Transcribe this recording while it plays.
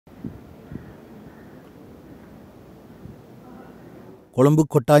Colombo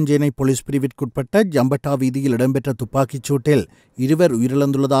Kotanchenai police பிரிவிற்குட்பட்ட ஜம்பட்டா வீதியில் இடம்பெற்ற துப்பாக்கிச் சூட்டில் 2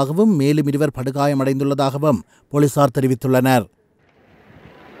 உயிரிழந்துள்ளதாகவும் மேலும் 2 படுகாயமடைந்துள்ளதாகவும் போலீசார் தெரிவித்துள்ளனர்.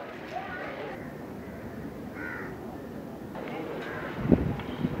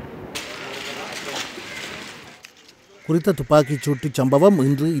 குறித்த துப்பாக்கிச் சூட்டுச் சம்பவம்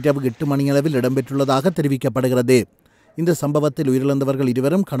இன்று இரவு 8 மணியளவில் இடம்பெற்றுள்ளதாக தெரிவிக்கப்படுகிறது. இந்த சம்பவத்தில் உயிரிழந்தவர்கள்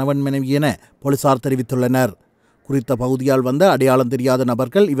 2 கணவன் மனைவி என போலீசார் தெரிவித்துள்ளனர். குறித்த பகுதியால் வந்த அடையாளம் தெரியாத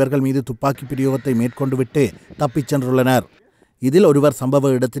நபர்கள் இவர்கள் மீது துப்பாக்கி பிரயோகத்தை மேற்கொண்டுவிட்டு தப்பிச் சென்றுள்ளனர். இதில் ஒருவர்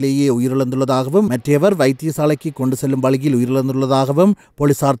சம்பவ இடத்திலேயே உயிரிழந்துள்ளதாகவும் மற்றவர் வைத்தியசாலைக்கு கொண்டு செல்லும் வழியில் உயிரிழந்துள்ளதாகவும்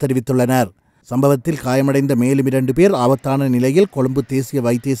போலீசார் தெரிவித்துள்ளனர். சம்பவத்தில் காயமடைந்த மேலும் 2 பேர் ஆபத்தான நிலையில் கொழும்பு தேசிய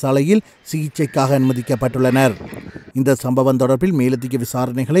வைத்தியசாலையில் சிகிச்சைக்காக அனுமதிக்கப்பட்டுள்ளனர். இந்த சம்பவம் தொடர்பில் மேலதிக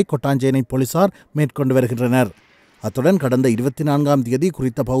விசாரணைகளை கொட்டாஞ்சேனை போலீசார் மேற்கொண்டு வருகின்றனர். அத்துடன் கடந்த 24ஆம் தேதி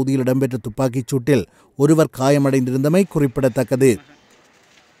குறித்த பகுதியில் இடம்பெற்ற துப்பாக்கிச் சூட்டில் ஒருவர் காயமடைந்திருந்தமை குறிப்பிடத்தக்கது.